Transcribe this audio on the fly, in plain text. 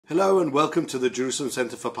Hello and welcome to the Jerusalem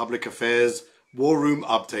Center for Public Affairs War Room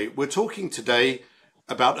Update. We're talking today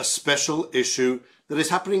about a special issue that is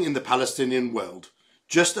happening in the Palestinian world.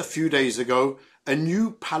 Just a few days ago, a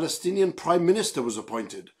new Palestinian Prime Minister was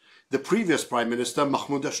appointed. The previous Prime Minister,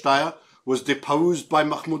 Mahmoud Ashtaya, was deposed by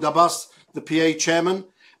Mahmoud Abbas, the PA chairman,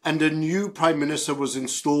 and a new Prime Minister was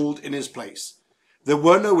installed in his place. There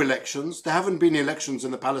were no elections. There haven't been elections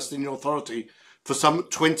in the Palestinian Authority for some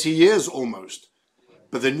 20 years almost.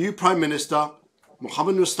 But the new Prime Minister,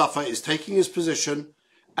 Mohammed Mustafa, is taking his position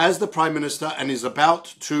as the Prime Minister and is about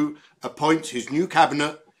to appoint his new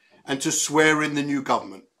cabinet and to swear in the new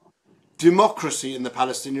government. Democracy in the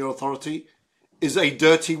Palestinian Authority is a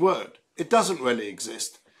dirty word. It doesn't really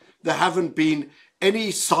exist. There haven't been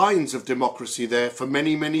any signs of democracy there for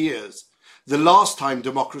many, many years. The last time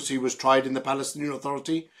democracy was tried in the Palestinian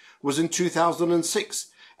Authority was in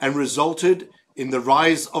 2006 and resulted in the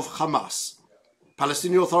rise of Hamas.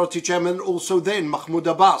 Palestinian Authority Chairman also then, Mahmoud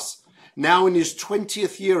Abbas, now in his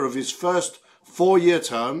 20th year of his first four-year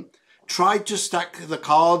term, tried to stack the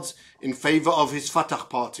cards in favor of his Fatah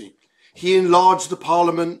party. He enlarged the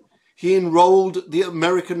parliament. He enrolled the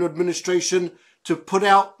American administration to put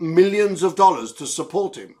out millions of dollars to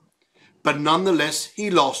support him. But nonetheless,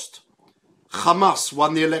 he lost. Hamas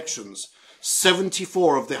won the elections.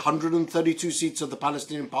 74 of the 132 seats of the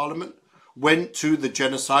Palestinian parliament went to the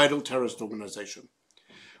genocidal terrorist organization.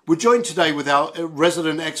 We're joined today with our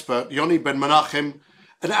resident expert, Yoni Ben Menachem,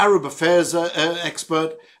 an Arab affairs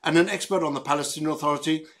expert and an expert on the Palestinian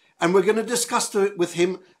Authority. And we're going to discuss with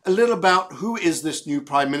him a little about who is this new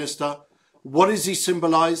Prime Minister, what does he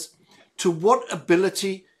symbolize, to what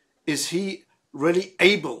ability is he really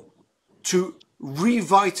able to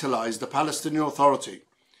revitalize the Palestinian Authority.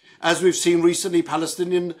 As we've seen recently,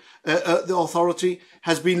 the Authority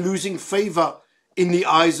has been losing favor in the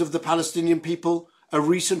eyes of the Palestinian people. A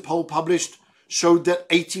recent poll published showed that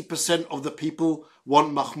 80% of the people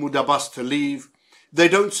want Mahmoud Abbas to leave. They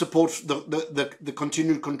don't support the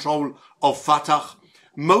continued control of Fatah.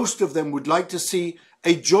 Most of them would like to see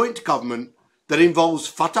a joint government that involves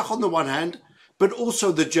Fatah on the one hand, but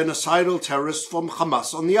also the genocidal terrorists from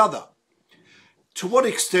Hamas on the other. To what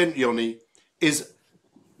extent, Yoni, is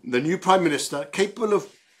the new Prime Minister capable of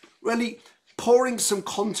really pouring some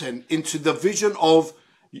content into the vision of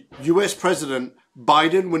US President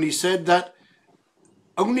Biden when he said that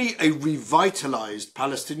only a revitalized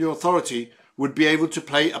Palestinian Authority would be able to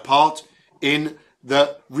play a part in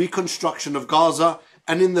the reconstruction of Gaza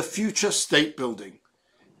and in the future state building?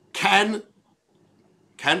 Can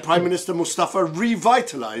Prime Minister Mustafa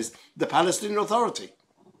revitalize the Palestinian Authority?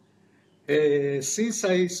 Since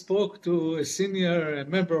I spoke to a senior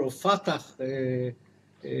member of Fatah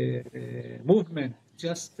movement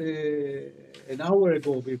just an hour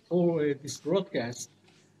ago before this broadcast,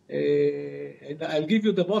 and I'll give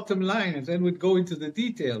you the bottom line and then we'll go into the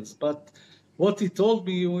details. But what he told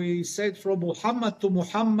me, he said from Muhammad to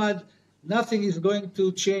Muhammad, nothing is going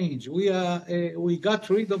to change. We got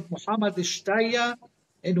rid of Muhammad Ashtaya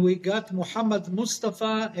and we got Muhammad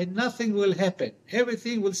Mustafa, and nothing will happen.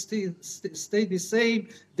 Everything will stay the same.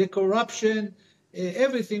 The corruption,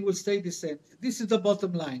 everything will stay the same. This is the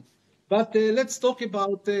bottom line. But let's talk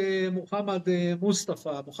about Muhammad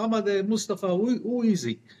Mustafa. Muhammad Mustafa, who is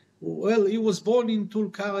he? Well, he was born in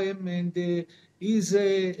Tulkarem, and he's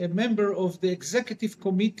a member of the executive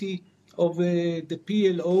committee of the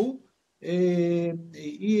PLO.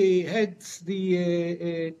 He had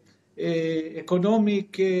the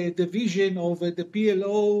economic division of the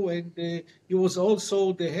PLO, and he was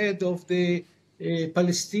also the head of the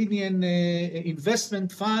Palestinian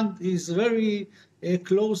Investment Fund. He's very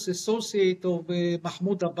close associate of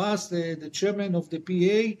Mahmoud Abbas, the chairman of the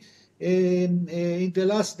PA. In the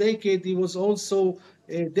last decade, he was also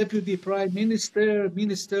Deputy Prime Minister,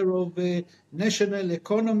 Minister of National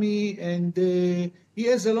Economy, and he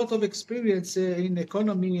has a lot of experience in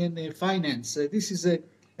economy and finance. This is an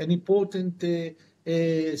important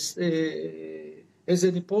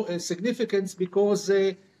significance because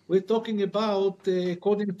we're talking about,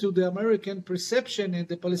 according to the American perception and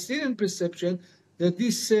the Palestinian perception, that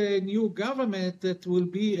this new government that will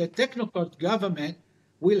be a technocrat government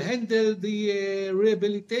will handle the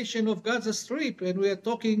rehabilitation of Gaza Strip. And we are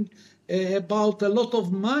talking about a lot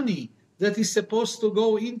of money that is supposed to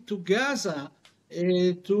go into Gaza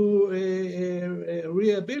to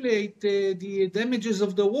rehabilitate the damages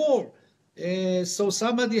of the war. So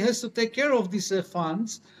somebody has to take care of these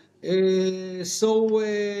funds. This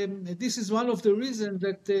is one of the reasons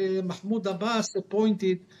that Mahmoud Abbas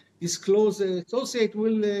appointed his close associate.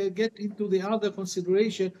 Will get into the other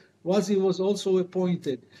consideration was he was also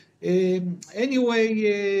appointed. Anyway,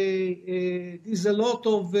 there's a lot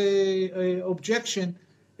of objection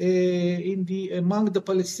among the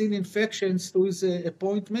Palestinian factions to his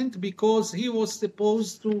appointment, because he was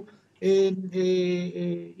supposed to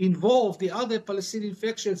involve the other Palestinian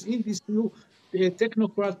factions in this new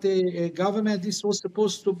technocrat government. This was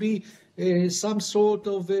supposed to be some sort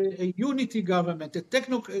of a unity government, a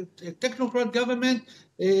technocrat government,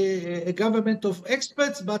 a government of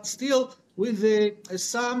experts, but still with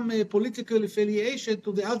some political affiliation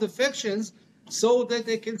to the other factions, so that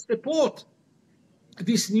they can support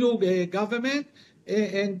this new government.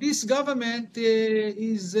 And this government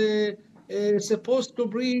is supposed to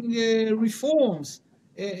bring reforms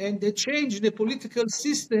and change the political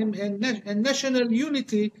system and national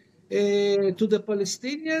unity to the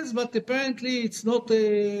Palestinians, but apparently it's not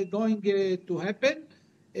going to happen.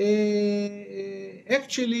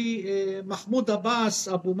 Actually, Mahmoud Abbas,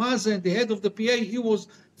 Abu Mazen, the head of the PA, he was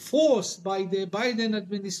forced by the Biden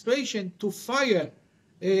administration to fire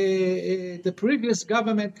the previous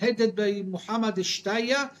government headed by Mohammed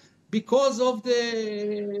Shtaya, because of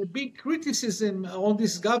the big criticism on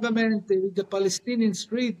this government in the Palestinian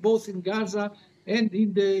street, both in Gaza and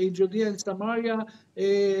in Judea and Samaria.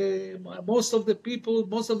 Most of the people,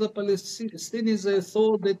 most of the Palestinians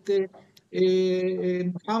thought that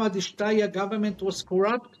Mohammed Shtaya government was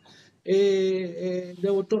corrupt.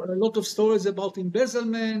 There were a lot of stories about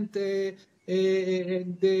embezzlement and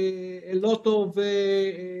a lot of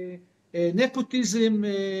nepotism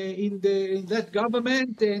in that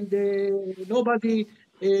government, and nobody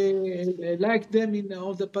liked them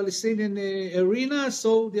on the Palestinian arena.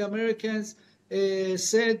 So the Americans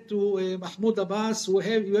said to Mahmoud Abbas,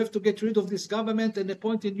 you have to get rid of this government and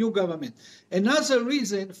appoint a new government. Another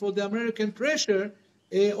reason for the American pressure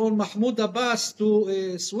on Mahmoud Abbas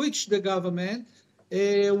to switch the government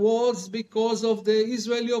was because of the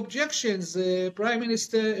Israeli objections. Prime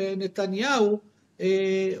Minister Netanyahu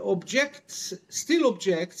still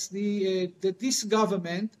objects that this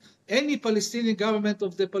government, any Palestinian government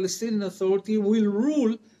of the Palestinian Authority, will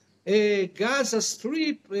rule Gaza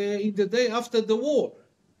Strip in the day after the war.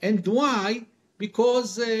 And why?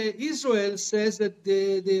 Because Israel says that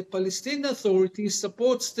the Palestinian Authority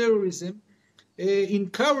supports terrorism,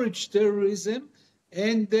 encourages terrorism,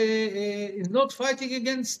 and is not fighting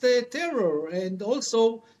against terror, and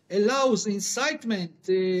also allows incitement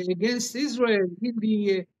against Israel in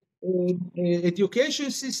the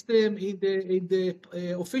education system, in the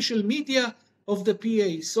official media of the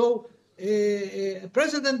PA. So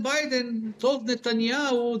President Biden told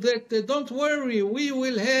Netanyahu that don't worry, we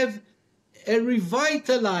will have a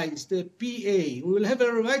revitalized PA. We will have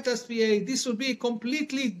a revitalized PA. This will be a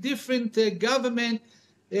completely different government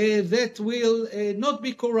that will not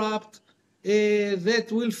be corrupt,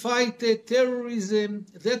 that will fight terrorism,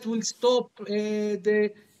 that will stop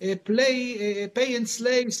the pay and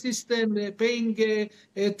slave system, paying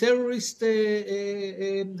terrorist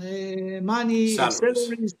money,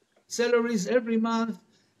 salaries every month.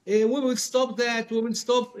 We will stop that. We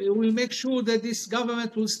will make sure that this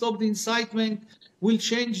government will stop the incitement, will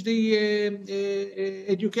change the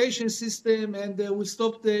education system, and will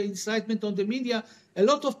stop the incitement on the media. A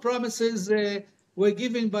lot of promises were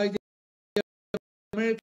given by the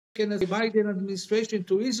American Biden administration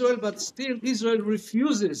to Israel, but still Israel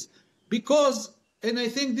refuses, because, and I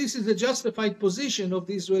think this is the justified position of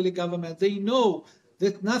the Israeli government, they know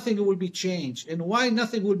that nothing will be changed. And why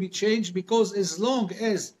nothing will be changed? Because as long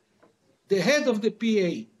as the head of the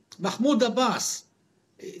PA, Mahmoud Abbas,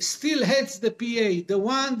 still heads the PA, the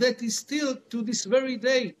one that is still to this very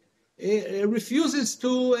day refuses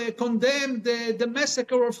to condemn the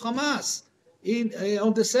massacre of Hamas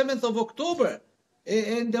on the 7th of October,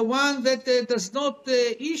 and the one that does not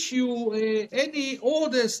issue any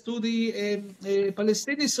orders to the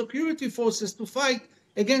Palestinian security forces to fight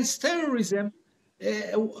against terrorism,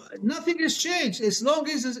 nothing has changed. As long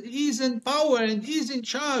as he's in power and he's in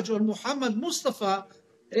charge, or Muhammad Mustafa,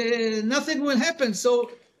 nothing will happen.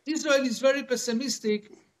 So Israel is very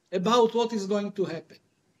pessimistic about what is going to happen.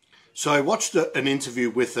 So I watched an interview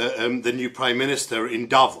with the new Prime Minister in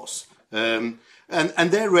Davos. And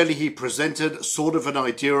there really he presented sort of an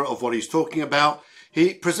idea of what he's talking about.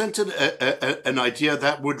 He presented an idea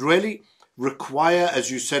that would really require,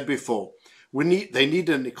 as you said before, they need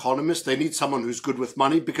an economist, they need someone who's good with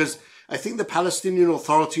money, because I think the Palestinian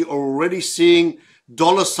Authority are already seeing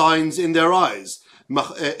dollar signs in their eyes.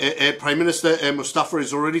 Prime Minister Mustafa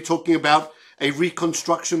is already talking about a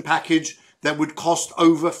reconstruction package that would cost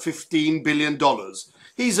over $15 billion.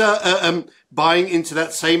 He's buying into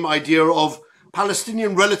that same idea of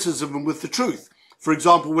Palestinian relativism with the truth. For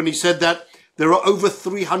example, when he said that There are over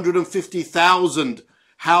 350,000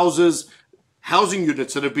 housing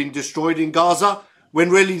units that have been destroyed in Gaza,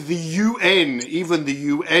 when really the UN, even the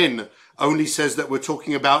UN, only says that we're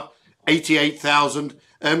talking about 88,000.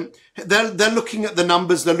 They're looking at the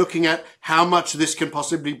numbers. They're looking at how much this can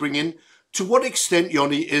possibly bring in. To what extent,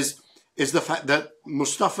 Yoni, is the fact that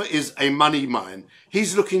Mustafa is a money mine?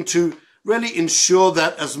 He's looking to really ensure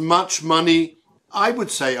that as much money, I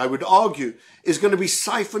would argue, is going to be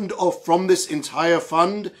siphoned off from this entire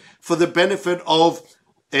fund for the benefit of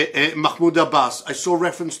Mahmoud Abbas. I saw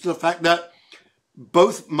reference to the fact that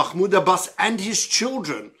both Mahmoud Abbas and his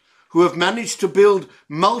children, who have managed to build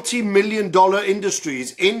multi-million-dollar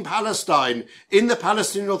industries in Palestine, in the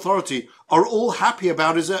Palestinian Authority, are all happy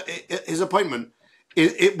about his appointment.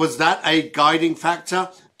 Was that a guiding factor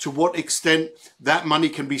to what extent that money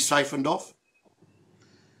can be siphoned off?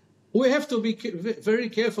 We have to be very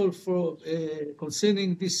careful for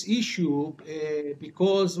concerning this issue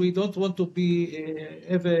because we don't want to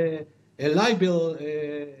have a libel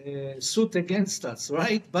suit against us,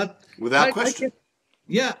 right? But without question.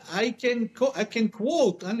 I can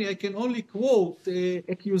only quote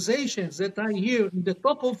accusations that I hear in the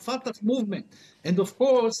top of Fatah movement, and of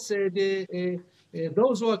course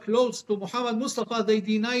those who are close to Muhammad Mustafa, they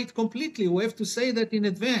deny it completely. We have to say that in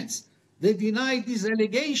advance. They deny these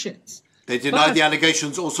allegations. They deny the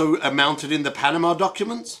allegations also mounted in the Panama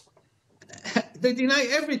documents? They deny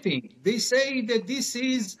everything. They say that this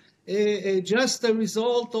is just a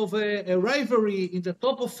result of a rivalry in the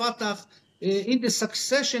top of Fatah, in the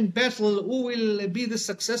succession battle, who will be the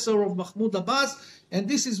successor of Mahmoud Abbas, and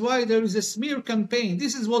this is why there is a smear campaign.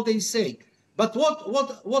 This is what they say. But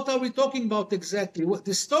what are we talking about exactly?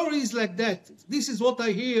 The story is like that. This is what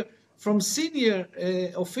I hear from senior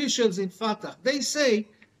officials in Fatah. They say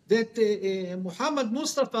that Muhammad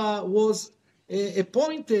Mustafa was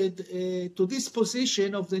appointed to this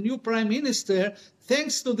position of the new prime minister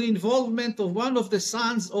thanks to the involvement of one of the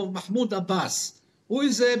sons of Mahmoud Abbas, who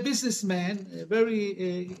is a businessman, a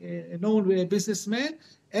very known businessman,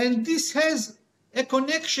 and this has a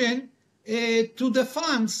connection to the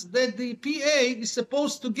funds that the PA is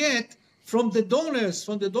supposed to get from the donors,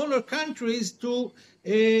 from the donor countries to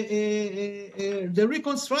the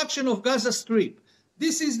reconstruction of Gaza Strip.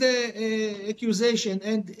 This is the accusation,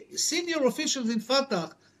 and senior officials in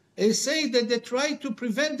Fatah say that they try to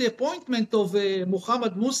prevent the appointment of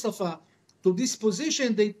Muhammad Mustafa to this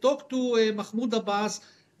position. They talked to Mahmoud Abbas.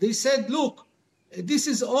 They said, look, this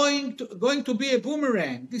is going to be a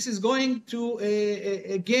boomerang. This is going to,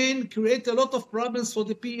 again, create a lot of problems for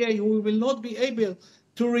the PA, who will not be able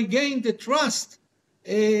to regain the trust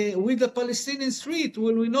with the Palestinian street,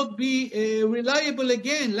 will not be reliable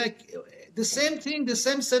again. Like the same thing, the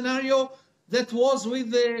same scenario that was with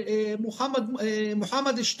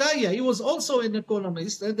Muhammad Ishtaya. He was also an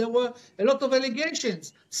economist, and there were a lot of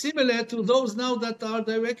allegations similar to those now that are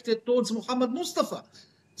directed towards Muhammad Mustafa.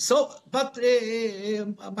 So, but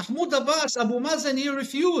Mahmoud Abbas, Abu Mazen, he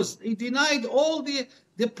refused. He denied all the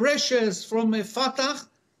pressures from Fatah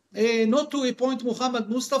not to appoint Muhammad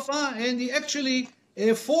Mustafa, and he actually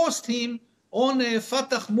forced him on a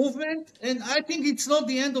Fatah movement. And I think it's not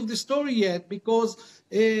the end of the story yet, because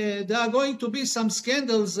there are going to be some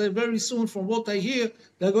scandals very soon. From what I hear,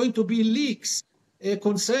 there are going to be leaks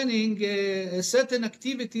concerning certain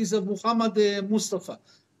activities of Muhammad Mustafa.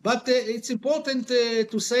 But it's important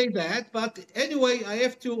to say that. But anyway, I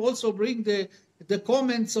have to also bring the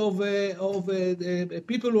comments of the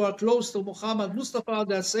people who are close to Muhammad Mustafa.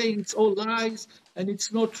 They're saying it's all lies and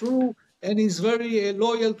it's not true, and he's very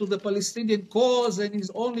loyal to the Palestinian cause, and he's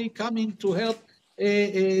only coming to help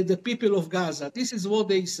the people of Gaza. This is what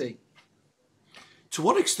they say. To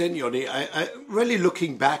what extent, Yoni, I really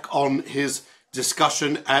looking back on his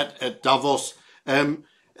discussion at Davos,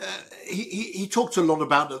 he talked a lot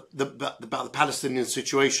about the Palestinian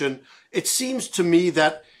situation. It seems to me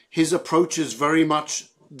that his approach is very much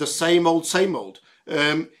the same old, same old.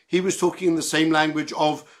 He was talking in the same language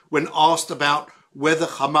of, when asked about whether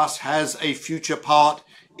Hamas has a future part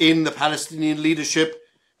in the Palestinian leadership,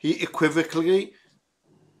 he equivocally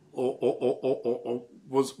or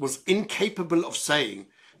was incapable of saying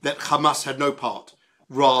that Hamas had no part.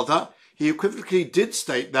 Rather, he equivocally did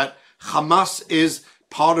state that Hamas is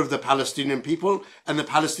part of the Palestinian people, and the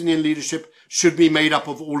Palestinian leadership should be made up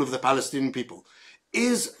of all of the Palestinian people.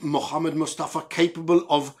 Is Muhammad Mustafa capable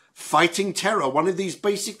of fighting terror, one of these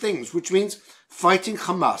basic things, which means fighting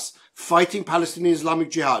Hamas, fighting Palestinian Islamic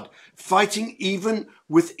Jihad, fighting even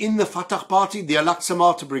within the Fatah party, the Al-Aqsa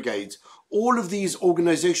Martyr Brigades, all of these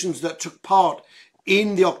organizations that took part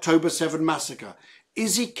in the October 7 massacre?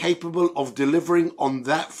 Is he capable of delivering on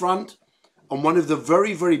that front? on one of the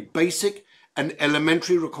very, very basic and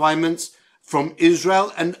elementary requirements from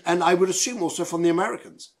Israel and I would assume also from the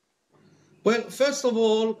Americans? Well, first of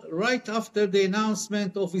all, right after the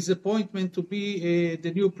announcement of his appointment to be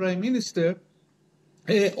the new prime minister,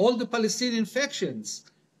 all the Palestinian factions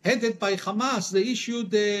headed by Hamas, they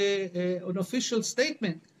issued an official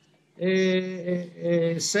statement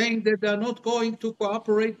saying that they are not going to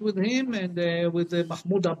cooperate with him and with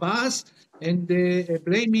Mahmoud Abbas, and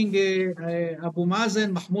blaming Abu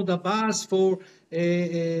Mazen, Mahmoud Abbas, for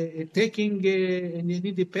taking an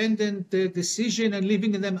independent decision and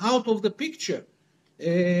leaving them out of the picture.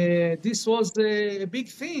 This was a big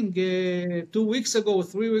thing 2 weeks ago,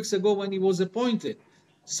 3 weeks ago when he was appointed.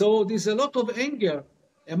 So there's a lot of anger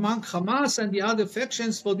among Hamas and the other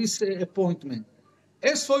factions for this appointment.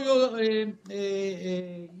 As for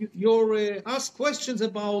your asked questions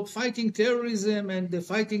about fighting terrorism and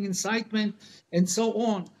fighting incitement and so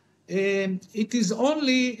on, it is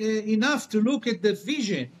only enough to look at the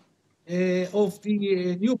vision of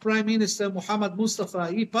the new Prime Minister, Mohammed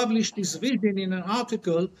Mustafa. He published his vision in an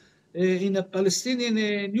article in a Palestinian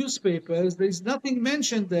newspapers. There is nothing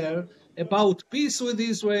mentioned there about peace with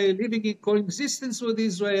Israel, living in coexistence with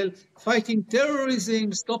Israel, fighting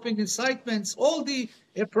terrorism, stopping incitements, all the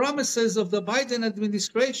promises of the Biden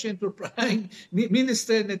administration to Prime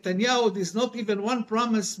Minister Netanyahu. There's not even one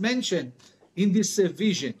promise mentioned in this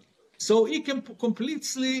vision. So he can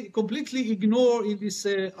completely ignore in this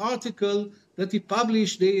article that he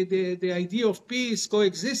published the idea of peace,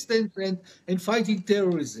 coexistence, and fighting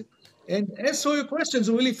terrorism. And as for your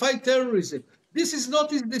questions, will he fight terrorism? This is not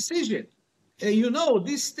his decision.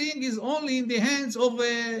 This thing is only in the hands of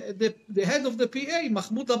the head of the PA,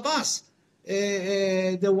 Mahmoud Abbas,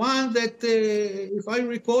 the one that, if I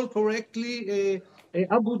recall correctly,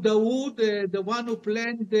 Abu Dawood, the one who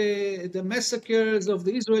planned the massacres of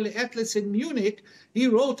the Israeli athletes in Munich. He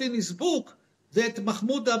wrote in his book that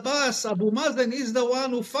Mahmoud Abbas, Abu Mazen, is the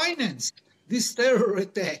one who financed this terror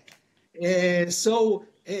attack. So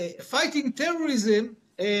fighting terrorism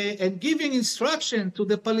and giving instruction to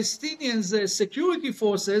the Palestinians' security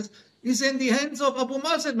forces is in the hands of Abu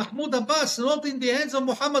Mazen, Mahmoud Abbas, not in the hands of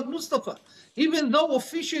Mohammed Mustafa, even though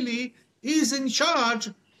officially he is in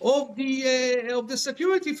charge of the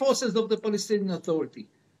security forces of the Palestinian Authority.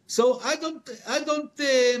 So I don't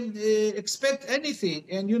expect anything.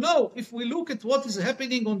 And if we look at what is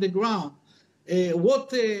happening on the ground,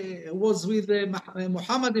 what was with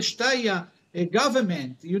Mohammed Shtaya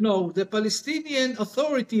government, the Palestinian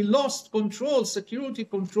Authority lost control, security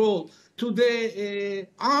control, to the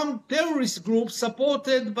armed terrorist group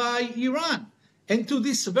supported by Iran. And to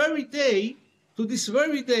this very day,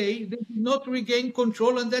 they did not regain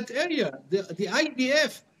control in that area. The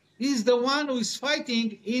IDF is the one who is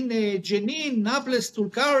fighting in Jenin, Nablus,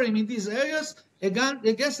 Tulkarem, in these areas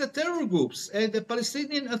against the terror groups. And the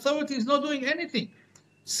Palestinian Authority is not doing anything.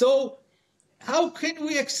 So how can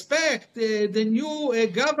we expect the new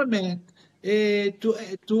government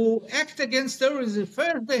to act against terrorism?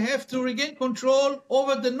 First, they have to regain control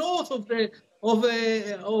over the north of the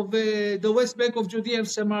West Bank of Judea and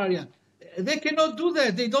Samaria. They cannot do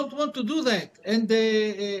that. They don't want to do that. And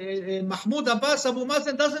Mahmoud Abbas, Abu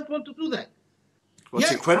Mazen, doesn't want to do that.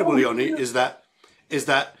 What's incredible, Yoni, is that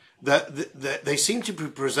they seem to be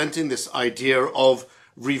presenting this idea of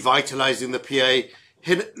revitalizing the PA.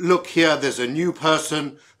 Look here, there's a new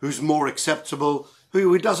person who's more acceptable,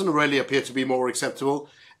 who doesn't really appear to be more acceptable.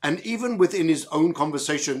 And even within his own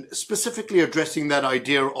conversation, specifically addressing that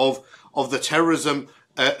idea of the terrorism,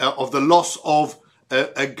 of the loss of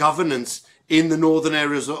governance in the northern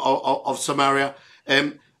areas of Samaria.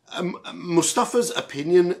 Mustafa's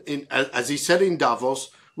opinion, as he said in Davos,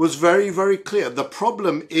 was very, very clear. The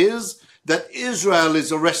problem is that Israel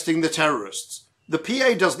is arresting the terrorists. The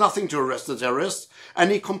PA does nothing to arrest the terrorists, and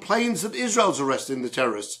he complains that Israel's arresting the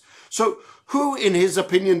terrorists. So who, in his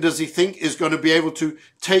opinion, does he think is going to be able to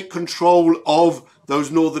take control of those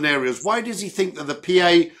northern areas? Why does he think that the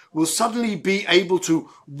PA will suddenly be able to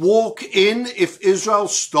walk in if Israel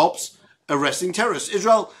stops arresting terrorists?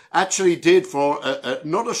 Israel actually did, for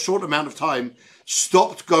not a short amount of time,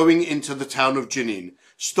 stopped going into the town of Jenin,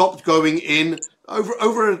 stopped going in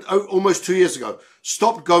over almost 2 years ago,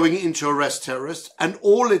 stopped going in to arrest terrorists, and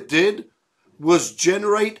all it did was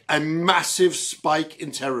generate a massive spike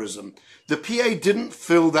in terrorism. The PA didn't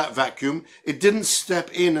fill that vacuum. It didn't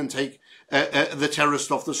step in and take the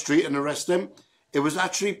terrorist off the street and arrest them. It was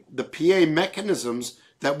actually the PA mechanisms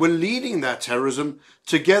that were leading that terrorism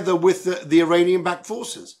together with the Iranian-backed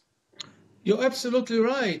forces. You're absolutely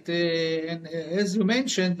right. And as you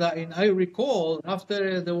mentioned, and I recall,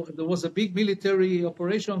 after there was a big military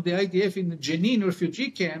operation of the IDF in Jenin refugee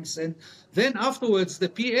camps, and then afterwards the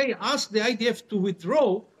PA asked the IDF to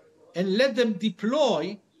withdraw and let them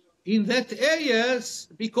deploy in that areas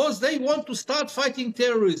because they want to start fighting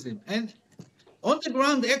terrorism. And on the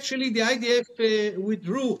ground, actually, the IDF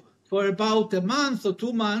withdrew for about a month or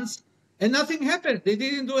 2 months, and nothing happened. They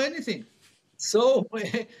didn't do anything. So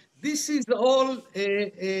this is all,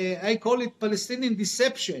 I call it Palestinian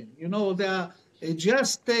deception. You know, they are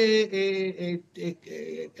just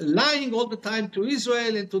lying all the time to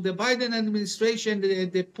Israel and to the Biden administration.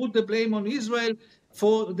 They put the blame on Israel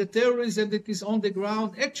for the terrorism that is on the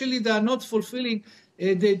ground. Actually, they are not fulfilling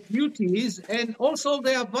their duties, and also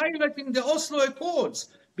they are violating the Oslo Accords,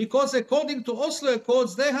 because according to Oslo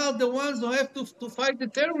Accords, they are the ones who have to fight the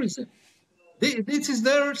terrorism. This is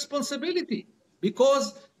their responsibility,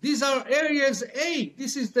 because these are areas A.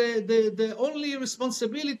 This is the only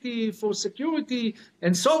responsibility for security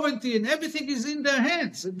and sovereignty, and everything is in their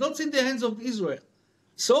hands, not in the hands of Israel.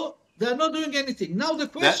 So they're not doing anything. Now the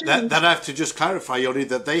question is, I have to just clarify, Yoni,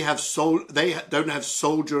 that they don't have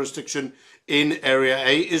sole jurisdiction in Area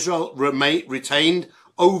A. Israel retained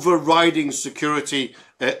overriding security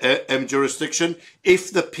jurisdiction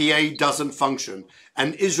if the PA doesn't function.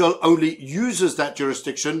 And Israel only uses that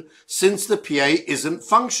jurisdiction since the PA isn't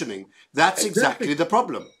functioning. That's exactly the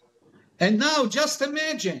problem. And now just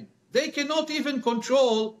imagine, they cannot even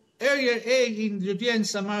control Area A in Judea and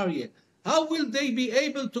Samaria. How will they be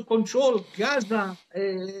able to control Gaza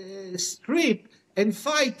Strip and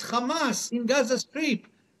fight Hamas in Gaza Strip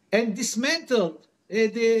and dismantle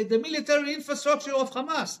the military infrastructure of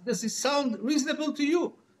Hamas? Does it sound reasonable to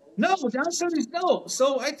you? No, the answer is no.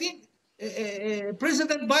 So I think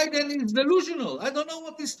President Biden is delusional. I don't know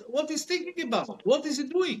what he's thinking about. What is he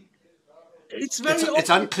doing? It's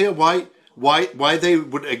unclear why they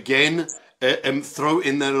would again throw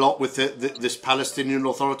in their lot with this Palestinian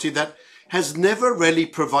Authority that has never really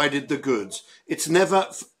provided the goods. It's never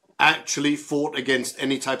actually fought against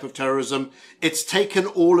any type of terrorism. It's taken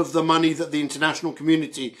all of the money that the international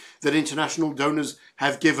community, that international donors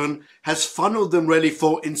have given, has funneled them really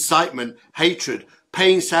for incitement, hatred,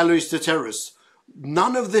 paying salaries to terrorists.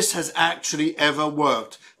 None of this has actually ever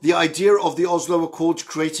worked. The idea of the Oslo Accords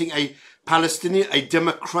creating a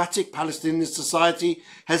democratic Palestinian society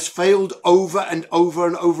has failed over and over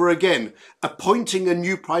and over again. Appointing a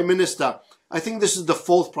new prime minister, I think this is the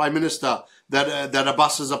fourth prime minister that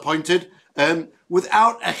Abbas has appointed,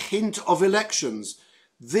 without a hint of elections.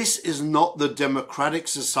 This is not the democratic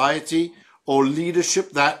society or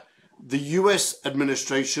leadership that the US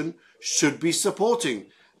administration should be supporting.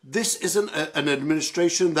 This isn't an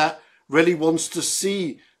administration that really wants to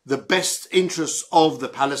see the best interests of the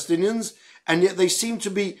Palestinians, and yet they seem to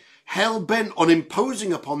be hell-bent on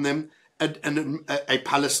imposing upon them a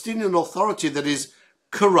Palestinian Authority that is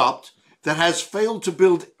corrupt, that has failed to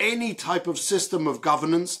build any type of system of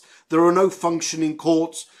governance. There are no functioning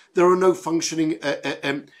courts. There are no functioning,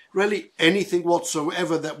 really anything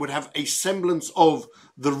whatsoever that would have a semblance of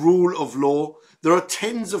the rule of law. There are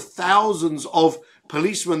tens of thousands of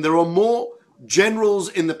policemen. There are more generals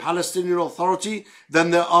in the Palestinian Authority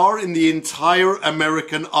than there are in the entire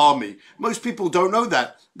American army. Most people don't know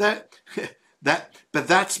that. But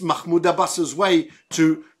that's Mahmoud Abbas's way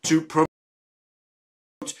to promote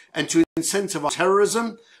and to incentivize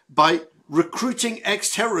terrorism by recruiting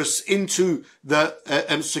ex-terrorists into the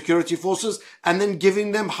security forces and then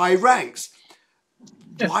giving them high ranks.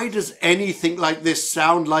 Why does anything like this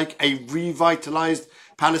sound like a revitalized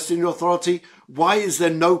Palestinian Authority? Why is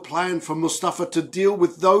there no plan for Mustafa to deal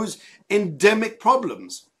with those endemic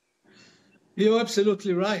problems? You're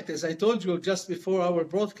absolutely right. As I told you just before our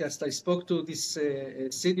broadcast, I spoke to this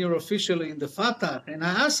senior official in the Fatah, and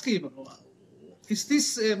I asked him, is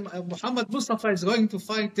this Muhammad Mustafa is going to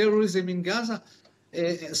fight terrorism in Gaza?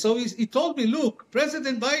 So he told me, look,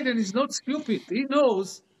 President Biden is not stupid. He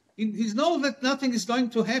knows that nothing is going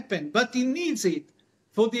to happen, but he needs it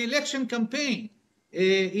for the election campaign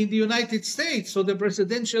in the United States, for the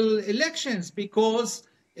presidential elections, because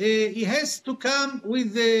he has to come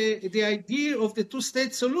with the idea of the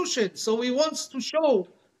two-state solution. So he wants to show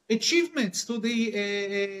achievements to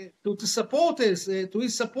his supporters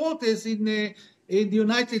in the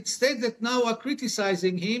United States that now are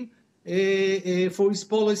criticizing him for his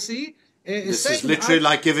policy. This is literally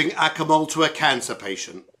like giving Acamol to a cancer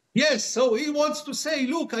patient. Yes, so he wants to say,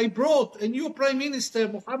 look, I brought a new prime minister,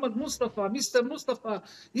 Muhammad Mustafa. Mr. Mustafa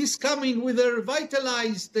is coming with a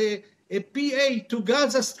revitalized PA to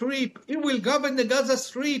Gaza Strip. He will govern the Gaza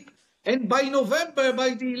Strip And by November,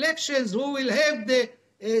 by the elections, we will have the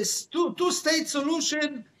two-state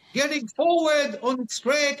solution getting forward on its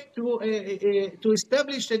track to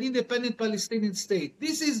establish an independent Palestinian state.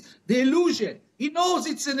 This is the illusion. He knows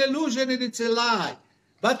it's an illusion and it's a lie.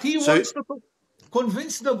 But he wants to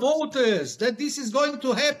convince the voters that this is going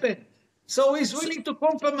to happen. So he's willing to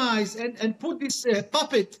compromise and put this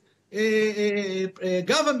puppet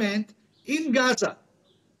government in Gaza.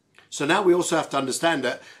 So now we also have to understand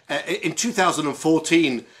that in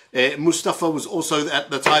 2014, Mustafa was also at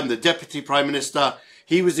the time the deputy prime minister.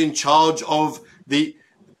 He was in charge of the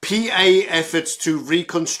PA efforts to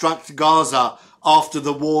reconstruct Gaza after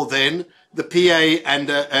the war then. The PA and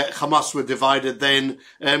Hamas were divided then.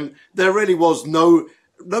 There really was no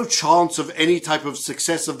chance of any type of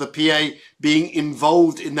success of the PA being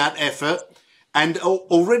involved in that effort. And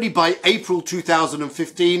already by April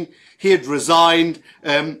 2015, he had resigned.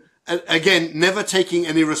 Again, never taking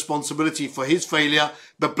any responsibility for his failure,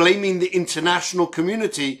 but blaming the international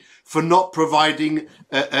community for not providing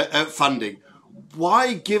funding.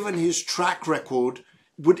 Why, given his track record,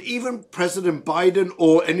 would even President Biden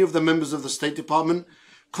or any of the members of the State Department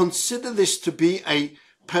consider this to be a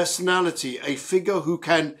personality, a figure who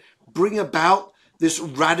can bring about this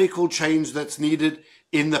radical change that's needed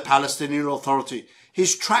in the Palestinian Authority?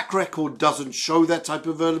 His track record doesn't show that type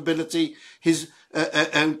of ability. His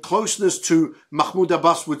closeness to Mahmoud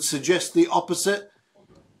Abbas would suggest the opposite.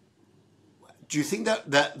 Do you think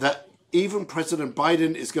that even President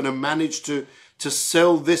Biden is going to manage to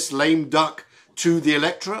sell this lame duck to the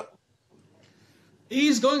electorate?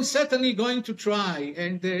 He's certainly going to try.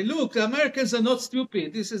 And look, the Americans are not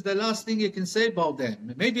stupid. This is the last thing you can say about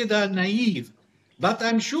them. Maybe they're naive. But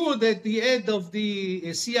I'm sure that the head of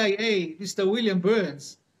the CIA, Mr. William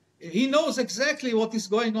Burns, he knows exactly what is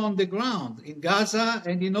going on the ground in Gaza,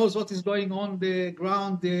 and he knows what is going on the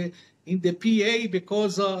ground in the PA,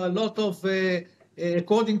 because a lot of,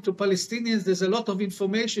 according to Palestinians, there's a lot of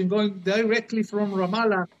information going directly from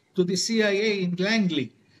Ramallah to the CIA in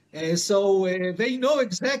Langley. So they know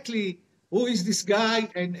exactly who is this guy,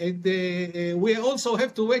 and we also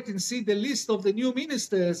have to wait and see the list of the new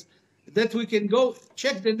ministers, that we can go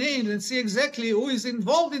check the names and see exactly who is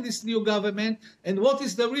involved in this new government and what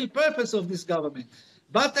is the real purpose of this government.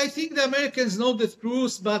 But I think the Americans know the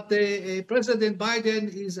truth, but President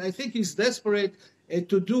Biden is desperate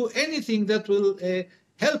to do anything that will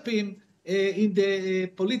help him in the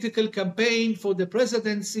political campaign for the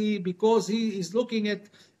presidency, because he is looking at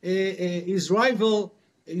his rival,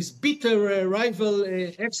 his bitter rival,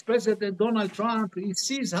 ex-president Donald Trump. He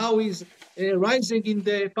sees how he's rising in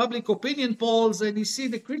the public opinion polls, and he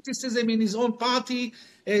sees the criticism in his own party.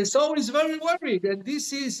 So he's very worried, and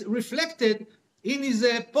this is reflected in his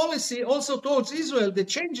policy also towards Israel, the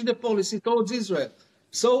change in the policy towards Israel.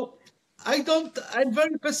 So I'm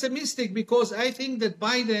very pessimistic, because I think that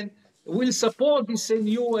Biden will support this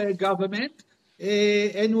new government,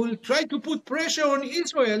 and will try to put pressure on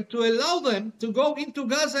Israel to allow them to go into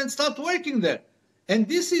Gaza and start working there. And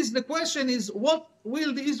this is the question: is what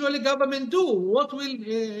will the Israeli government do? What will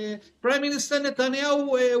Prime Minister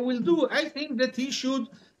Netanyahu will do? I think that he should,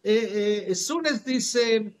 as soon as this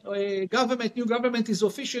new government is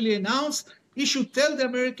officially announced, he should tell the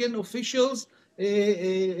American officials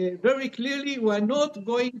very clearly, we are not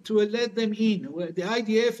going to let them in. The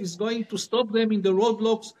IDF is going to stop them in the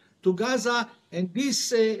roadblocks to Gaza, and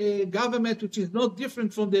this government, which is not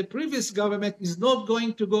different from the previous government, is not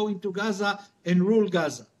going to go into Gaza and rule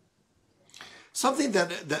Gaza. Something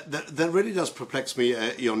that really does perplex me,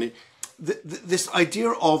 Yoni, this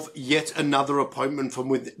idea of yet another appointment from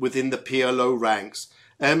within the PLO ranks.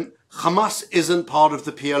 Hamas isn't part of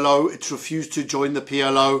the PLO; it's refused to join the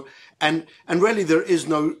PLO, and really there is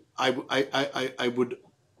no, I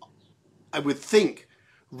would think,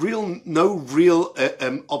 no real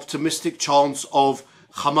optimistic chance of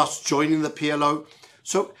Hamas joining the PLO.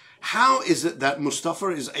 So how is it that Mustafa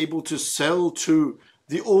is able to sell to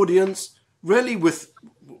the audience, really with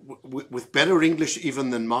better English even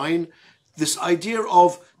than mine, this idea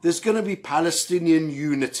of there's going to be Palestinian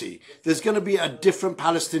unity, there's going to be a different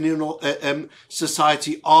Palestinian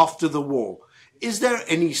society after the war? Is there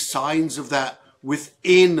any signs of that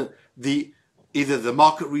within either the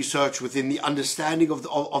market research, within the understanding of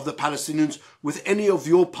the Palestinians, with any of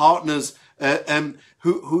your partners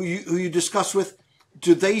who you discuss with?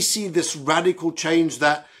 Do they see this radical change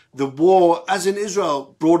that the war, as in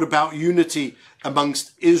Israel, brought about unity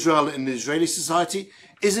amongst Israel and the Israeli society?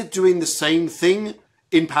 Is it doing the same thing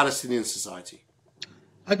in Palestinian society?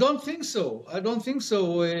 I don't think so.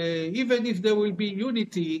 Even if there will be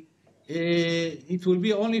unity, it will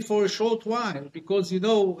be only for a short while, because,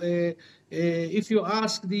 if you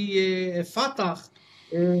ask the Fatah,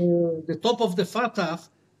 the top of the Fatah,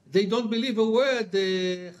 they don't believe a word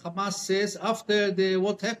Hamas says after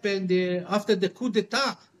what happened after the coup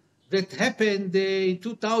d'etat that happened in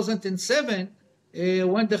 2007,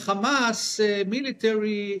 when the Hamas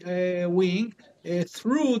military wing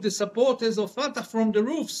threw the supporters of Fatah from the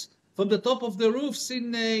roofs, from the top of the roofs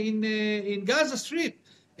in Gaza Strip,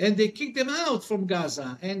 and they kicked them out from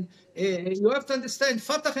Gaza. And you have to understand,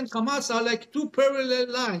 Fatah and Hamas are like two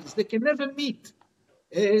parallel lines; they can never meet.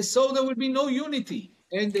 So there will be no unity.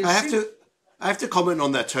 And I have to comment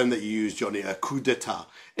on that term that you used, Johnny, a coup d'etat.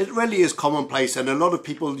 It really is commonplace, and a lot of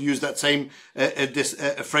people use that same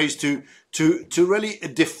phrase to really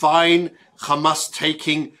define Hamas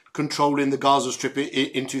taking control in the Gaza Strip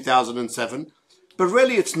in 2007. But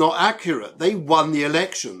really, it's not accurate. They won the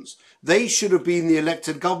elections. They should have been the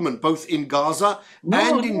elected government, both in Gaza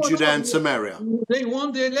and in Judea and Samaria. They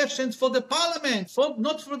won the elections for the parliament,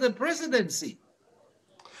 not for the presidency.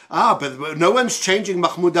 But no one's changing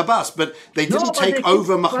Mahmoud Abbas, but they didn't take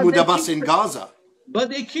over Mahmoud Abbas in Gaza. But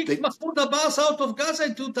they kicked Mahmoud Abbas out of Gaza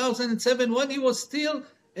in 2007 when he was still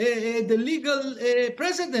the legal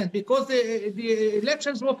president, because the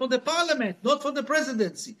elections were for the parliament, not for the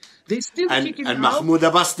presidency. They still kick him out. And Mahmoud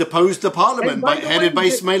Abbas deposed the parliament headed by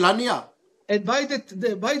Ismail Haniyeh. And by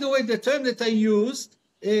the way, the term that I used,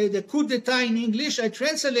 the coup d'etat in English, I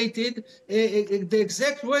translated the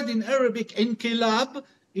exact word in Arabic, inqilab.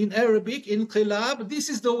 In Arabic, inqilab, this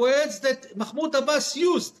is the words that Mahmoud Abbas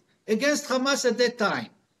used against Hamas at that time.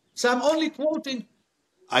 So I'm only quoting.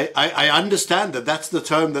 I understand that that's the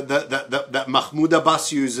term that Mahmoud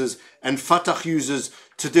Abbas uses and Fatah uses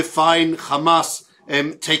to define Hamas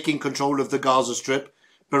taking control of the Gaza Strip.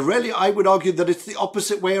 But really, I would argue that it's the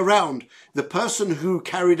opposite way around. The person who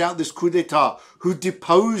carried out this coup d'etat, who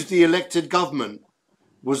deposed the elected government,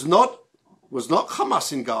 was not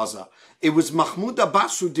Hamas in Gaza. It was Mahmoud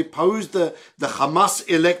Abbas who deposed the Hamas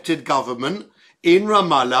elected government in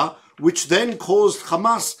Ramallah, which then caused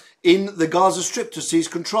Hamas in the Gaza Strip to seize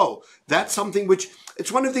control. That's something which,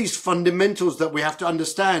 it's one of these fundamentals that we have to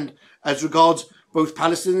understand as regards both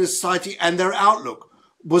Palestinian society and their outlook.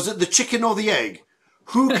 Was it the chicken or the egg?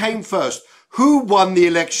 Who came first? Who won the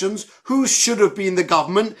elections? Who should have been the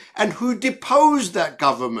government? And who deposed that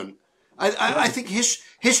government? I think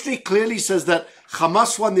history clearly says that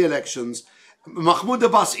Hamas won the elections. Mahmoud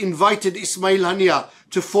Abbas invited Ismail Haniyeh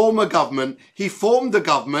to form a government. He formed the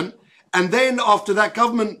government. And then after that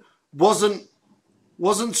government wasn't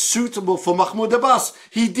suitable for Mahmoud Abbas,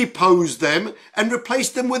 he deposed them and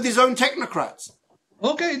replaced them with his own technocrats.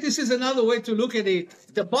 Okay, this is another way to look at it.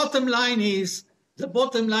 The bottom line is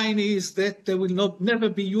that there will never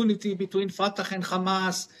be unity between Fatah and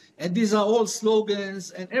Hamas, and these are all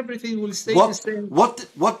slogans, and everything will stay the same.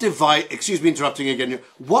 What divide? Excuse me, interrupting again.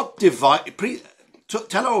 What divide?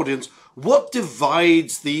 Tell our audience, what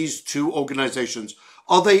divides these two organizations?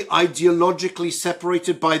 Are they ideologically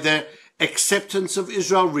separated by their acceptance of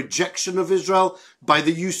Israel, rejection of Israel, by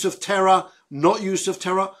the use of terror, not use of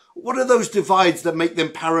terror? What are those divides that make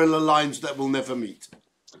them parallel lines that will never meet?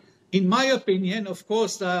 In my opinion, of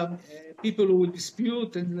course, people who will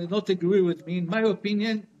dispute and not agree with me, in my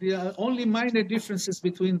opinion, there are only minor differences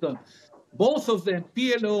between them. Both of them,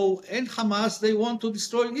 PLO and Hamas, they want to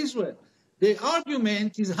destroy Israel. The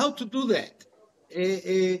argument is how to do that.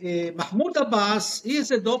 Mahmoud Abbas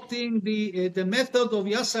is adopting the method of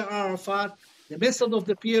Yasser Arafat, the method of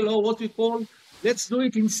the PLO, what we call, let's do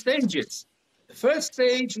it in stages. The first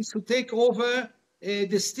stage is to take over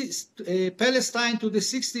Palestine to the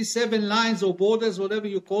 67 lines or borders, whatever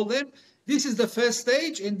you call them. This is the first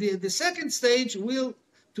stage, and the second stage will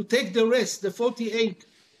to take the rest, the 48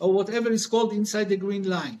 or whatever is called inside the green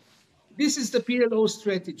line. This is the PLO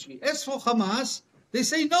strategy. As for Hamas, they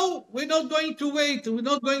say, no, we're not going to wait. We're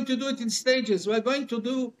not going to do it in stages. We're going to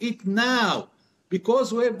do it now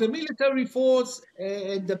because we have the military force.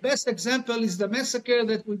 And the best example is the massacre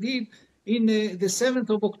that we did in the 7th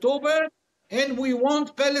of October. And we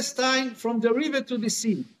want Palestine from the river to the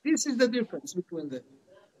sea. This is the difference between them.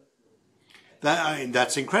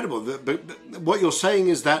 That's incredible. But what you're saying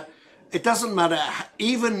is that it doesn't matter,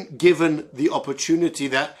 even given the opportunity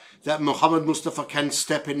that Mohammed Mustafa can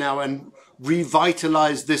step in now and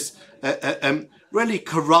revitalize this really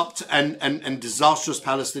corrupt and disastrous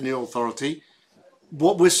Palestinian Authority,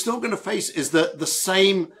 what we're still going to face is the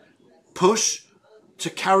same push to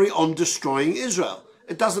carry on destroying Israel.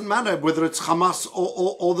 It doesn't matter whether it's Hamas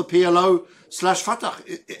or the PLO/Fatah.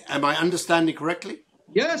 Am I understanding correctly?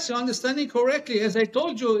 Yes, you're understanding correctly. As I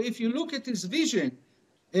told you, if you look at his vision,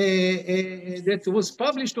 that was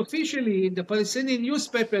published officially in the Palestinian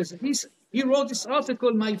newspapers. He wrote this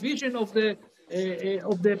article, "My Vision of the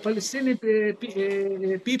Palestinian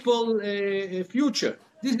people future."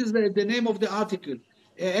 This is the name of the article,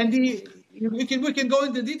 and we can go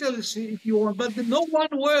into details if you want, but no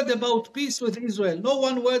one word about peace with Israel, no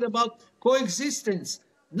one word about coexistence,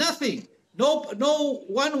 nothing. No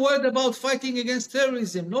one word about fighting against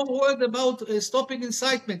terrorism, no word about stopping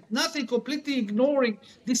incitement, nothing, completely ignoring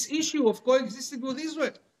this issue of coexisting with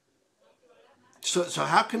Israel. So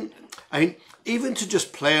how can, I mean, even to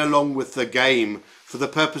just play along with the game for the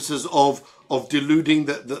purposes of deluding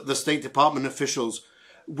the State Department officials,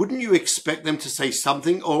 wouldn't you expect them to say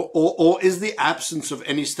something, or is the absence of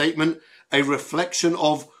any statement a reflection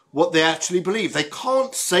of what they actually believe? They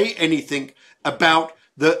can't say anything about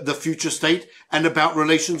the future state and about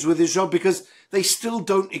relations with Israel because they still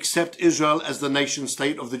don't accept Israel as the nation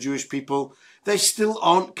state of the Jewish people. They still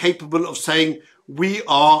aren't capable of saying, we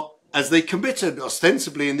are, as they committed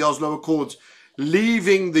ostensibly in the Oslo Accords,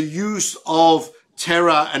 leaving the use of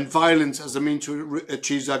terror and violence as a means to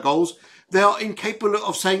achieve their goals. They are incapable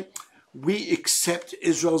of saying, we accept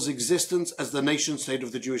Israel's existence as the nation state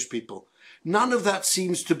of the Jewish people. None of that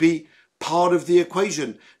seems to be part of the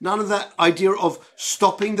equation. None of that idea of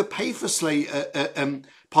stopping the pay-for-slay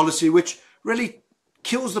policy, which really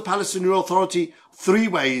kills the Palestinian Authority three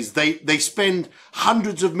ways. They spend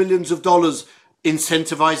hundreds of millions of dollars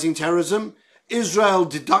incentivizing terrorism. Israel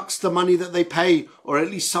deducts the money that they pay, or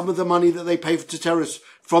at least some of the money that they pay to terrorists,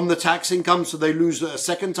 from the tax income, so they lose a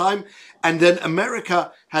second time. And then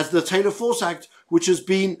America has the Taylor Force Act, which has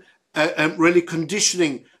been really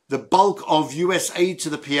conditioning the bulk of US aid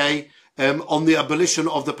to the PA on the abolition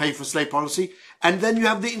of the pay-for-slay policy. And then you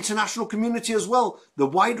have the international community as well, the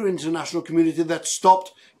wider international community that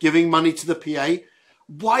stopped giving money to the PA.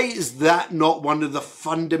 Why is that not one of the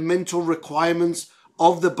fundamental requirements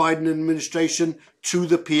of the Biden administration to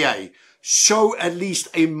the PA? Show at least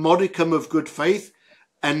a modicum of good faith.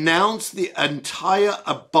 Announce the entire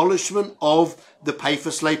abolishment of the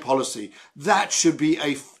pay-for-slay policy. That should be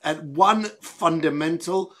at one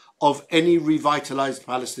fundamental of any revitalized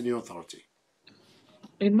Palestinian Authority.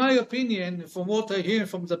 In my opinion, from what I hear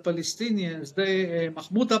from the Palestinians,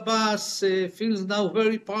 Mahmoud Abbas feels now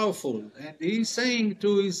very powerful, and he's saying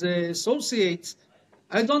to his associates,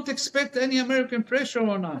 I don't expect any American pressure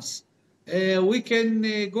on us. We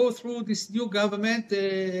can go through this new government.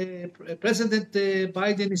 President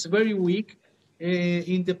Biden is very weak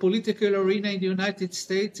in the political arena in the United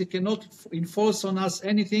States. He cannot enforce on us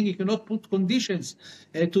anything. He cannot put conditions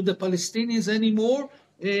to the Palestinians anymore.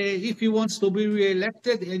 If he wants to be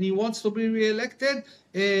re-elected, and he wants to be re-elected,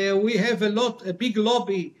 we have a big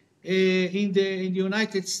lobby in the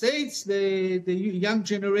United States. The young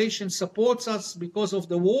generation supports us because of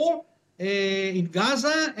the war in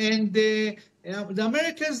Gaza, and the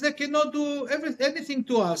Americans, they cannot do anything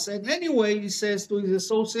to us. And anyway, he says to his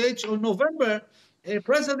associates, on November,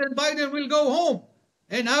 President Biden will go home,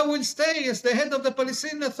 and I will stay as the head of the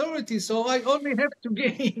Palestinian Authority. So I only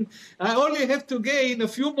have to gain a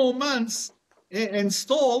few more months and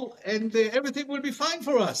stall, and everything will be fine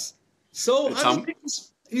for us. So I don't think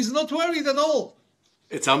he's not worried at all.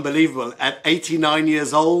 It's unbelievable. At 89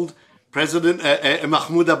 years old, President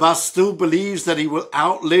Mahmoud Abbas still believes that he will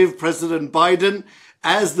outlive President Biden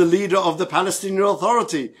as the leader of the Palestinian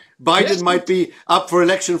Authority. Biden might be up for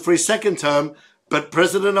election for his second term, but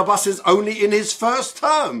President Abbas is only in his first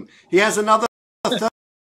term. He has another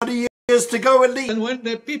 30 years to go at least. And when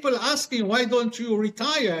the people ask him, why don't you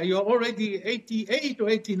retire? You're already 88 or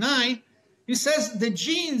 89. He says, the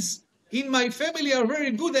genes in my family are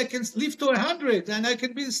very good. I can live to 100, and I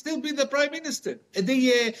can still be the prime minister,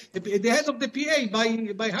 the head of the PA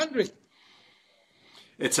by 100.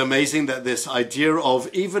 It's amazing that this idea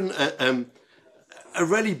of even a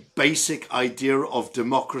really basic idea of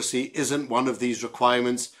democracy isn't one of these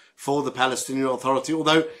requirements for the Palestinian Authority.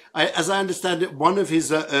 Although, as I understand it, one of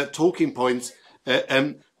his talking points,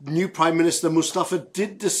 new Prime Minister Mustafa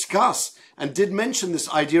did discuss and did mention this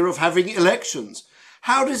idea of having elections.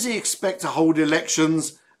 How does he expect to hold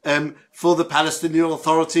elections for the Palestinian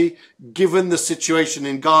Authority, given the situation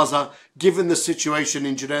in Gaza, given the situation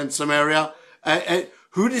in Judea and Samaria?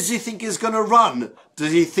 Who does he think is going to run?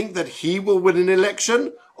 Does he think that he will win an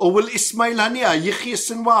election, or will Ismail Haniyeh, Yahya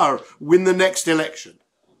Sinwar, win the next election?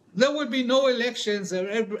 There will be no elections.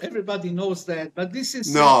 Everybody knows that. But this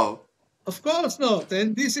is... No. Of course not.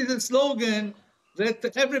 And this is a slogan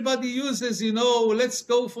that everybody uses, let's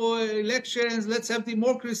go for elections, let's have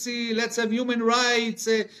democracy, let's have human rights.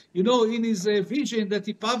 In his vision that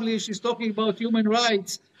he published, he's talking about human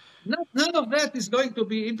rights. None of that is going to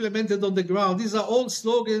be implemented on the ground. These are all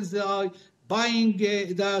slogans. They are buying,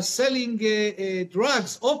 they are selling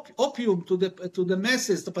drugs, opium to the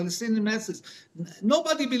masses, the Palestinian masses.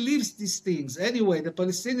 Nobody believes these things. Anyway, the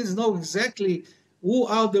Palestinians know exactly who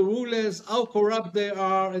are the rulers, how corrupt they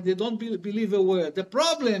are, and they don't believe a word. The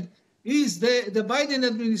problem is the Biden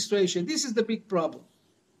administration. This is the big problem.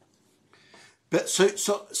 But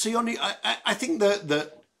so Yoni, I think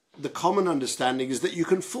the common understanding is that you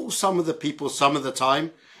can fool some of the people some of the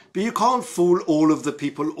time, but you can't fool all of the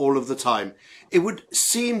people all of the time. It would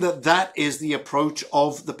seem that that is the approach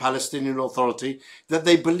of the Palestinian Authority, that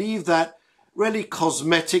they believe that really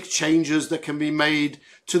cosmetic changes that can be made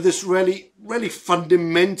to this really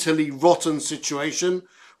fundamentally rotten situation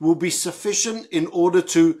will be sufficient in order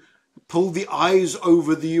to pull the eyes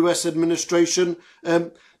over the US administration.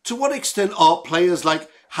 To what extent are players like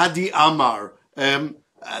Hadi Amar,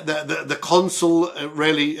 the consul,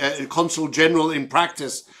 consul general in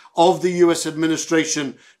practice of the US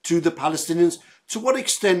administration to the Palestinians, to what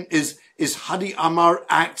extent is Hadi Amar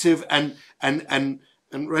active and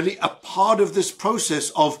really a part of this process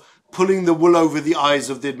of pulling the wool over the eyes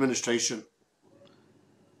of the administration?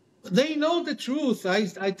 They know the truth.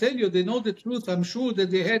 I tell you, they know the truth. I'm sure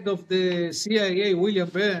that the head of the CIA, William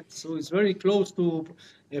Burns, who is very close to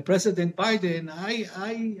President Biden,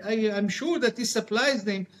 I'm sure that he supplies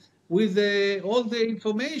them with all the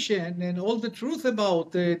information and all the truth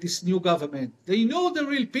about this new government. They know the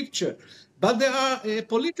real picture. But there are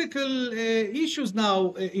political issues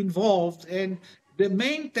now involved, and the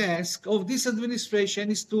main task of this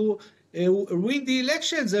administration is to win the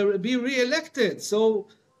elections, be re-elected. So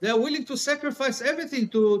they are willing to sacrifice everything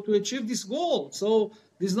to achieve this goal. So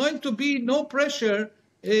there's going to be no pressure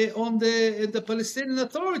on the Palestinian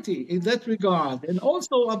Authority in that regard. And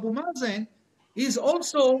also Abu Mazen is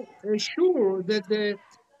also sure that the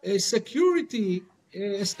security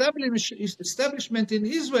establishment in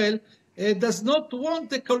Israel does not want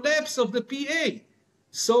the collapse of the PA.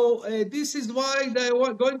 So this is why they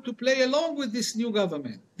are going to play along with this new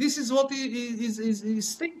government. This is what he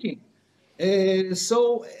is thinking.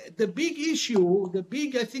 So the big issue,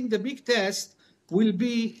 I think the big test will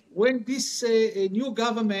be when this new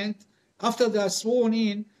government, after they are sworn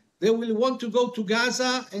in, they will want to go to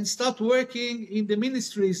Gaza and start working in the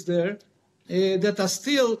ministries there that are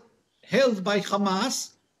still held by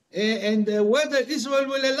Hamas, and whether Israel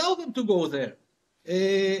will allow them to go there.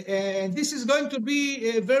 And this is going to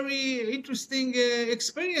be a very interesting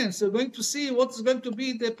experience. We're going to see what's going to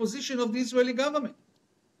be the position of the Israeli government.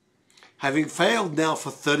 Having failed now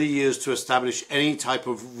for 30 years to establish any type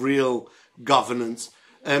of real governance,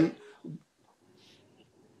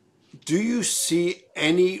 do you see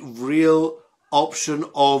any real option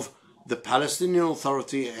of the Palestinian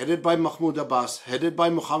Authority, headed by Mahmoud Abbas, headed by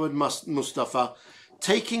Mohammed Mustafa,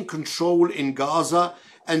 taking control in Gaza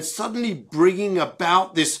and suddenly bringing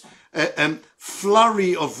about this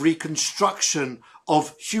flurry of reconstruction,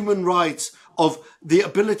 of human rights, of the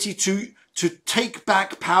ability to take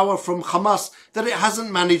back power from Hamas that it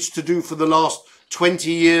hasn't managed to do for the last 20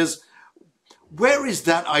 years? Where is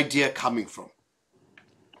that idea coming from?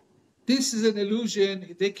 This is an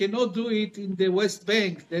illusion. They cannot do it in the West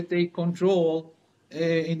Bank that they control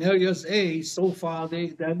in areas A. So far,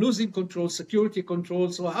 they are losing control, security control.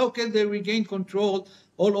 So how can they regain control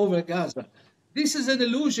all over Gaza? This is an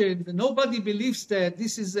illusion. Nobody believes that.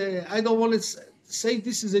 This is I don't want to say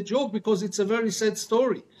this is a joke because it's a very sad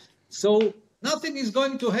story. So nothing is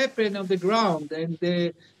going to happen on the ground, and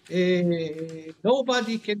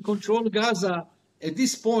nobody can control Gaza at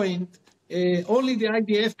this point. Only the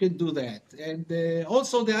IDF can do that. And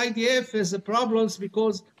also the IDF has problems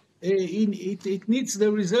because it needs the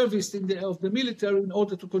reservists of the military in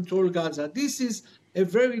order to control Gaza. This is a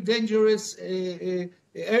very dangerous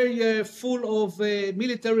area full of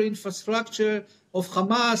military infrastructure of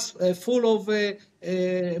Hamas, full of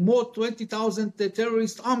more 20,000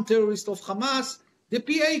 armed terrorists of Hamas. The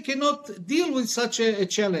PA cannot deal with such a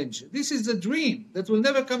challenge. This is a dream that will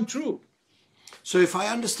never come true. So if I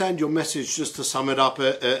understand your message, just to sum it up,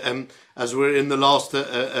 as we're in the last,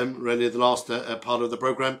 part of the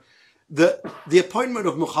program, the appointment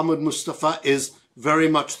of Mohammed Mustafa is very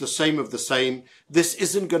much the same of the same. This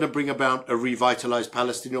isn't going to bring about a revitalized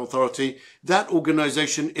Palestinian Authority. That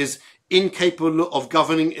organization is incapable of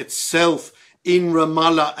governing itself in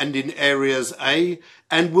Ramallah and in areas A,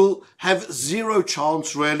 and will have zero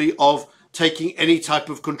chance really of taking any type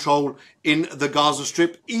of control in the Gaza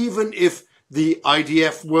Strip, even if the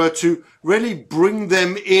IDF were to really bring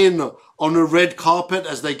them in on a red carpet,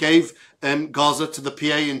 as they gave Gaza to the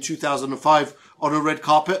PA in 2005 on a red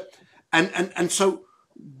carpet. And so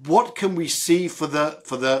what can we see for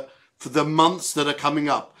the months that are coming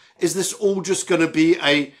up? Is this all just going to be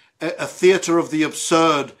a theatre of the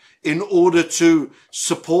absurd in order to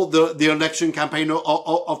support the election campaign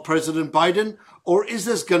of President Biden? Or is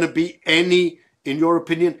there going to be any, in your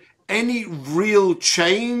opinion, any real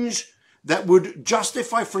change that would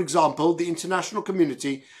justify, for example, the international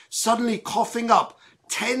community suddenly coughing up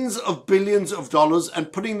tens of billions of dollars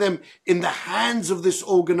and putting them in the hands of this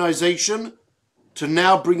organization to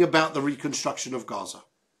now bring about the reconstruction of Gaza?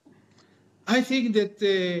 I think that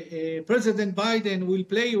President Biden will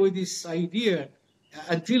play with this idea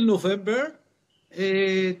until November,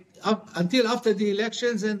 until after the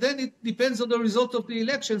elections, and then it depends on the result of the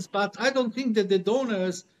elections. But I don't think that the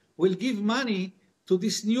donors will give money to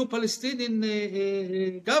this new Palestinian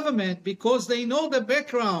government, because they know the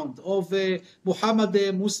background of Muhammad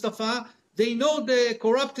Mustafa. They know the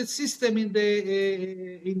corrupted system in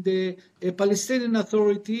the Palestinian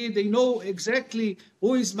Authority. They know exactly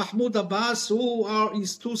who is Mahmoud Abbas, who are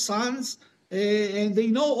his two sons, and they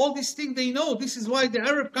know all these things. They know this is why the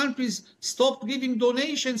Arab countries stopped giving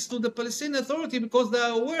donations to the Palestinian Authority, because they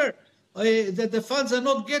are aware that the funds are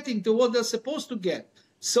not getting to what they're supposed to get.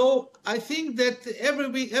 So I think that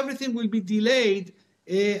everything will be delayed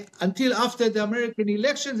until after the American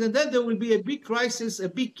elections, and then there will be a big crisis, a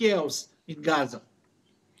big chaos in Gaza.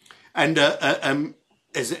 And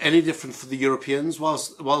is it any different for the Europeans?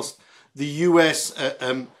 Whilst the US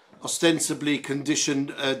ostensibly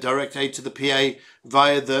conditioned direct aid to the PA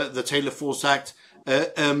via the Taylor Force Act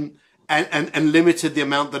and limited the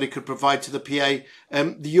amount that it could provide to the PA,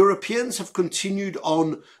 the Europeans have continued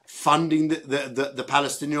on funding the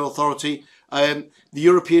Palestinian Authority. The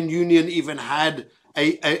European Union even had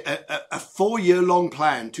a 4-year-long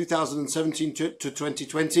plan, 2017 to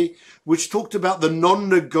 2020, which talked about the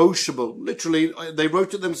non-negotiable, literally, they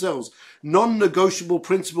wrote it themselves, non-negotiable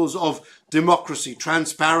principles of democracy,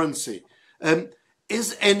 transparency.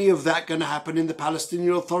 Is any of that going to happen in the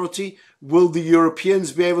Palestinian Authority? Will the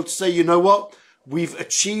Europeans be able to say, you know what, we've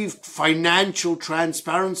achieved financial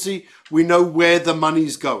transparency, we know where the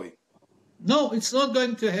money's going? No, it's not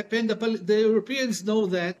going to happen. The Europeans know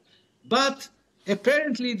that, but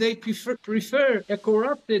apparently they prefer a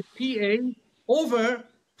corrupted PA over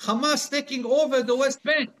Hamas taking over the West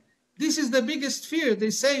Bank. This is the biggest fear. They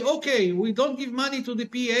say, okay, we don't give money to the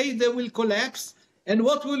PA, they will collapse. And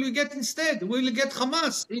what will we get instead? We will get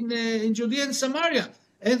Hamas in Judea and Samaria.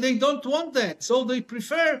 And they don't want that. So they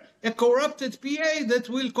prefer a corrupted PA that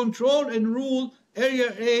will control and rule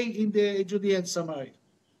Area A in the Judea and Samaria.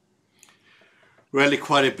 Really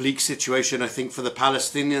quite a bleak situation, I think, for the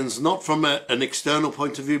Palestinians, not from an external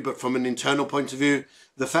point of view, but from an internal point of view.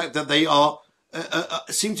 The fact that they are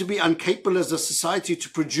seem to be incapable as a society to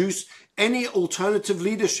produce any alternative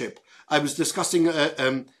leadership. I was discussing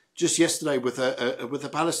just yesterday with a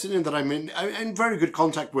Palestinian that I'm in very good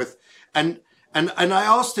contact with, and I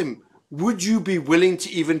asked him, would you be willing to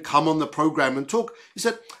even come on the program and talk? He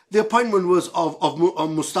said the appointment was of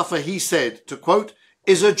Mustafa, he said, to quote,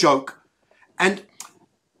 is a joke. And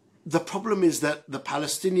the problem is that the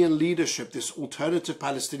Palestinian leadership, this alternative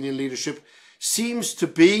Palestinian leadership, seems to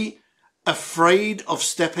be afraid of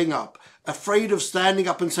stepping up, afraid of standing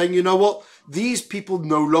up and saying, you know what, these people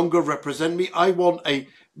no longer represent me. I want a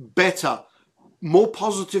better, more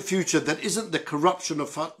positive future that isn't the corruption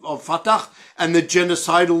of Fatah and the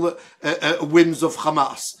genocidal whims of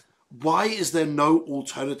Hamas. Why is there no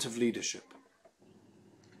alternative leadership?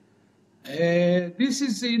 This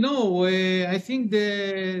is, I think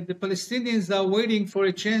the Palestinians are waiting for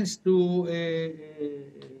a chance to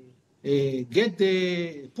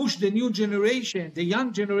push the new generation, the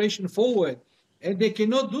young generation forward. And they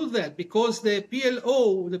cannot do that because the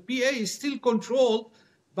PLO, the PA is still controlled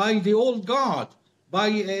by the old guard, by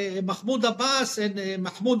Mahmoud Abbas and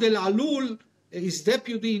Mahmoud al-Alul, his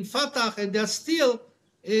deputy in Fatah, and they're still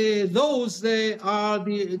those that are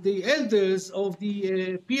the elders of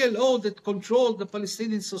the PLO that control the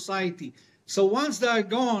Palestinian society. So once they are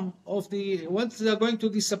gone, once they are going to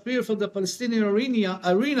disappear from the Palestinian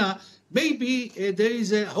arena, maybe there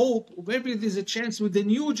is a hope, maybe there's a chance with the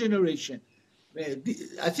new generation.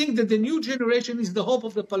 I think that the new generation is the hope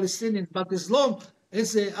of the Palestinians, but as long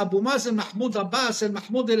as Abu Mazen, Mahmoud Abbas, and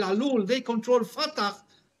Mahmoud al-Alul, they control Fatah,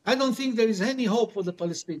 I don't think there is any hope for the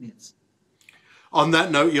Palestinians. On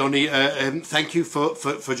that note, Yoni, thank you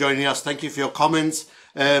for joining us. Thank you for your comments.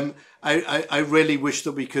 I really wish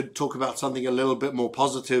that we could talk about something a little bit more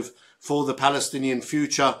positive for the Palestinian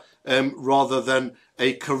future, rather than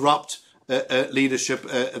a corrupt leadership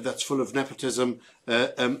that's full of nepotism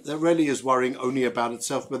that really is worrying only about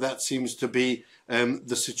itself, but that seems to be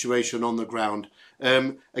the situation on the ground.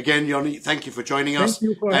 Again, Yoni, thank you for joining us. Thank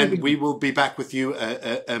you for and having we me. will be back with you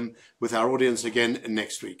with our audience again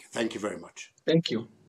next week. Thank you very much. Thank you.